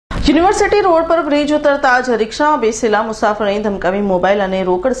University road પર bridge ઉતરતા જ રિક્ષામાં બેસેલા મુસાફરોને ધમકાવી મોબાઈલ અને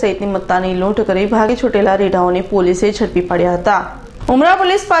રોકડ સહિતની મત્તાની લૂંટ કરી ભાગી છૂટેલા રેઢાઓને પોલીસે ઝડપી પાડ્યા હતા। ઉમરા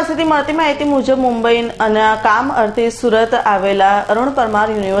પોલીસ પાસેથી મળતી માહિતી મુજબ મુંબઈના કામ અર્થે સુરત આવેલા અરુણ પરમાર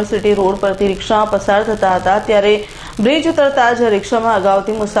યુનિવર્સિટી રોડ પરથી રિક્ષામાં પસાર થતા હતા ત્યારે બ્રિજ ઉતરતા જ રિક્ષામાં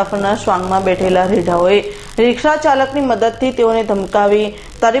અગાઉથી મુસાફરના શ્વાંગમાં બેઠેલા રેઢાઓએ રિક્ષા ચાલકની મદદથી તેઓને ધમકાવી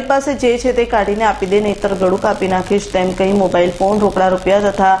તારી પાસે જે છે તે કાઢીને આપી દે નહીતર ગળું કાપી નાખીશ તેમ કહી મોબાઈલ ફોન, રોકડા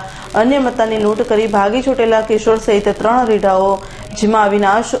રૂપિયા તથા અન્ય મત્તાની લૂંટ કરી ભાગી છૂટેલા કિશોર સહિત 3 રેઢાઓ જેમાં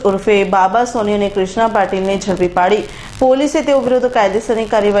અવિનાશ ઉર્ફે બાબા સોની અને કૃષ્ણા પાટીલને ઝડપી પાડી પોલીસે તેઓ વિરુદ્ધ કાયદેસરની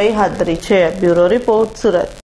કાર્યવાહી હાથ ધરી છે। Bureau report, Surat.